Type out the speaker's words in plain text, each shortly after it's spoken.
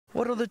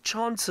What are the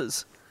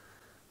chances?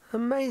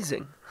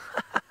 Amazing.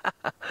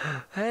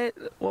 Hey,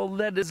 well,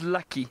 that is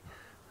lucky.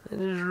 That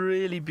is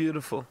really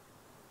beautiful.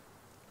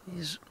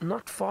 He's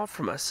not far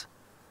from us.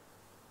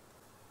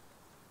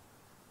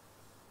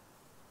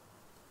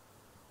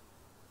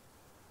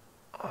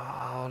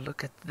 Oh,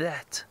 look at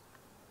that.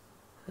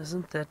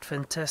 Isn't that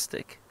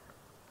fantastic?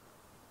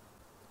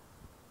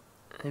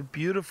 A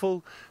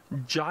beautiful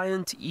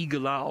giant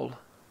eagle owl.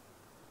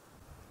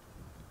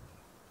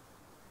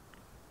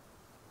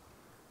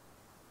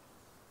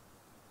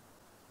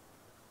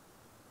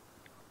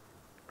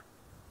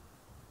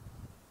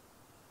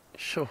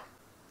 Sure.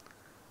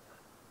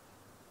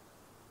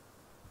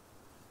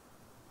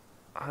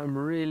 I'm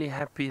really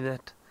happy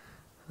that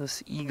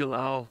this eagle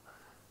owl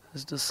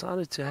has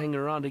decided to hang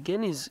around.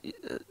 Again,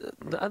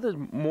 the other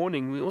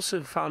morning we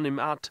also found him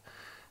out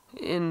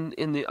in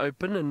the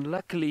open, and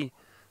luckily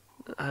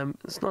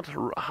it's not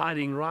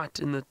hiding right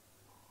in the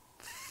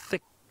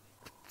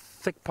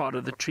thick part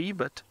of the tree,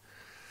 but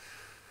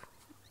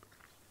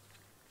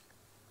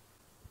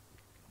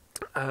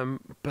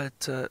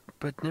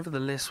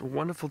nevertheless,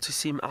 wonderful to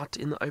see him out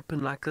in the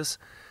open like this.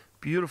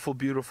 Beautiful,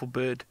 beautiful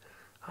bird.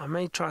 I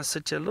may try to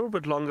sit here a little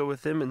bit longer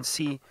with him and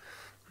see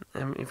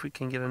if we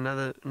can get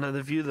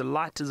another view. The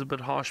light is a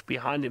bit harsh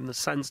behind him. The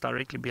sun's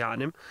directly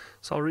behind him,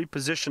 so I'll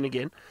reposition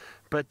again.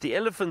 But the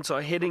elephants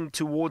are heading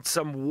towards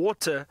some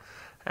water,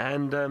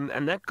 and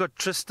that got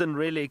Tristan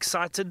really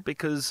excited,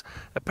 because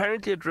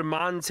apparently it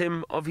reminds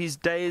him of his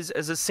days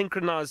as a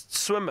synchronized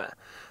swimmer.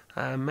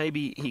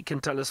 Maybe he can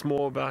tell us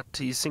more about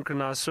his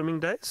synchronized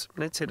swimming days.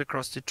 Let's head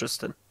across to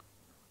Tristan.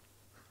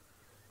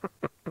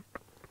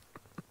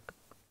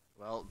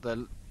 Well,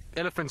 the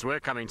elephants were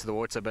coming to the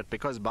water, but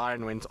because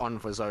Byron went on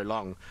for so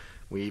long,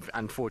 we've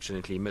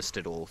unfortunately missed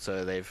it all.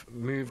 So they've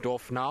moved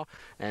off now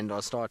and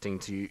are starting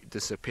to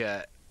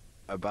disappear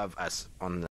above us on the